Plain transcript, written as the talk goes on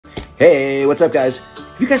Hey, what's up, guys?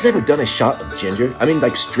 Have you guys ever done a shot of ginger? I mean,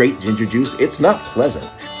 like straight ginger juice? It's not pleasant,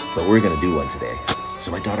 but we're gonna do one today. So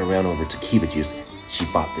my daughter ran over to Kiva Juice. She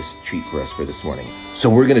bought this treat for us for this morning. So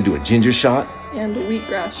we're gonna do a ginger shot. And a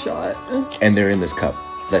wheatgrass shot. And they're in this cup.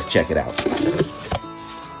 Let's check it out.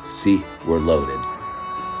 See, we're loaded.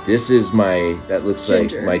 This is that looks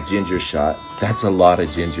ginger. like my ginger shot. That's a lot of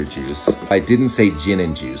ginger juice. I didn't say gin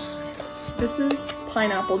and juice. This is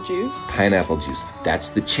pineapple juice. Pineapple juice. That's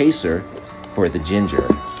the chaser for the ginger.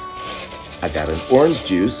 I got an orange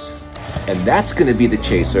juice, and that's gonna be the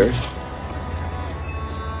chaser.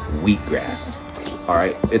 Wheatgrass. All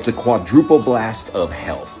right, it's a quadruple blast of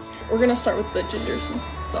health. We're gonna start with the ginger since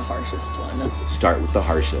it's the harshest one. Start with the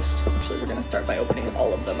harshest. Actually, we're gonna start by opening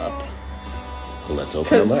all of them up. Well, let's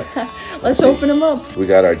open them up. Let's open them up. We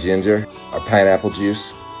got our ginger, our pineapple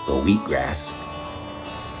juice, the wheatgrass,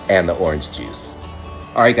 and the orange juice.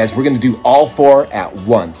 All right, guys, we're gonna do all four at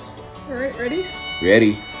once. All right, ready?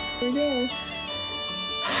 Ready? Here we go.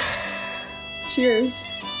 Cheers.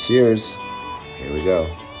 Cheers. Here we go.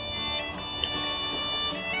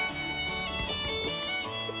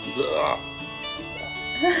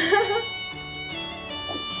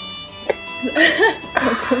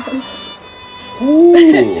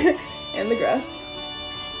 Ooh. And the grass.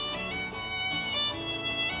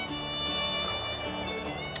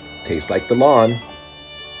 Tastes like the lawn.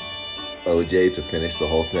 OJ to finish the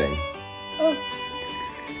whole thing. Oh.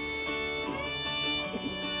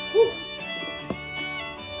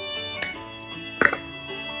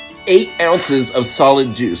 8 ounces of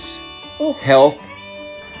solid juice. Oh. Health.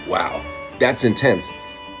 Wow, that's intense.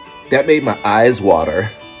 That made my eyes water.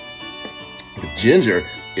 The ginger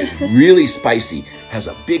is really spicy, has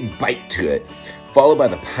a big bite to it, followed by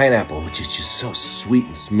the pineapple, which is just so sweet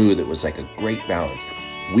and smooth. It was like a great balance.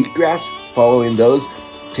 Wheatgrass, following those,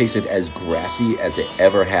 tasted as grassy as it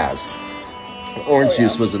ever has. The orange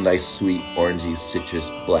juice was a nice, sweet, orangey citrus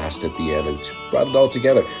blast at the end, which brought it all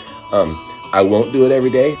together. I won't do it every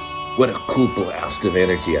day. What a cool blast of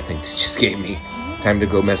energy I think this just gave me. Time to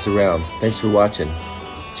go mess around. Thanks for watching.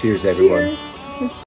 Cheers, everyone. Cheers.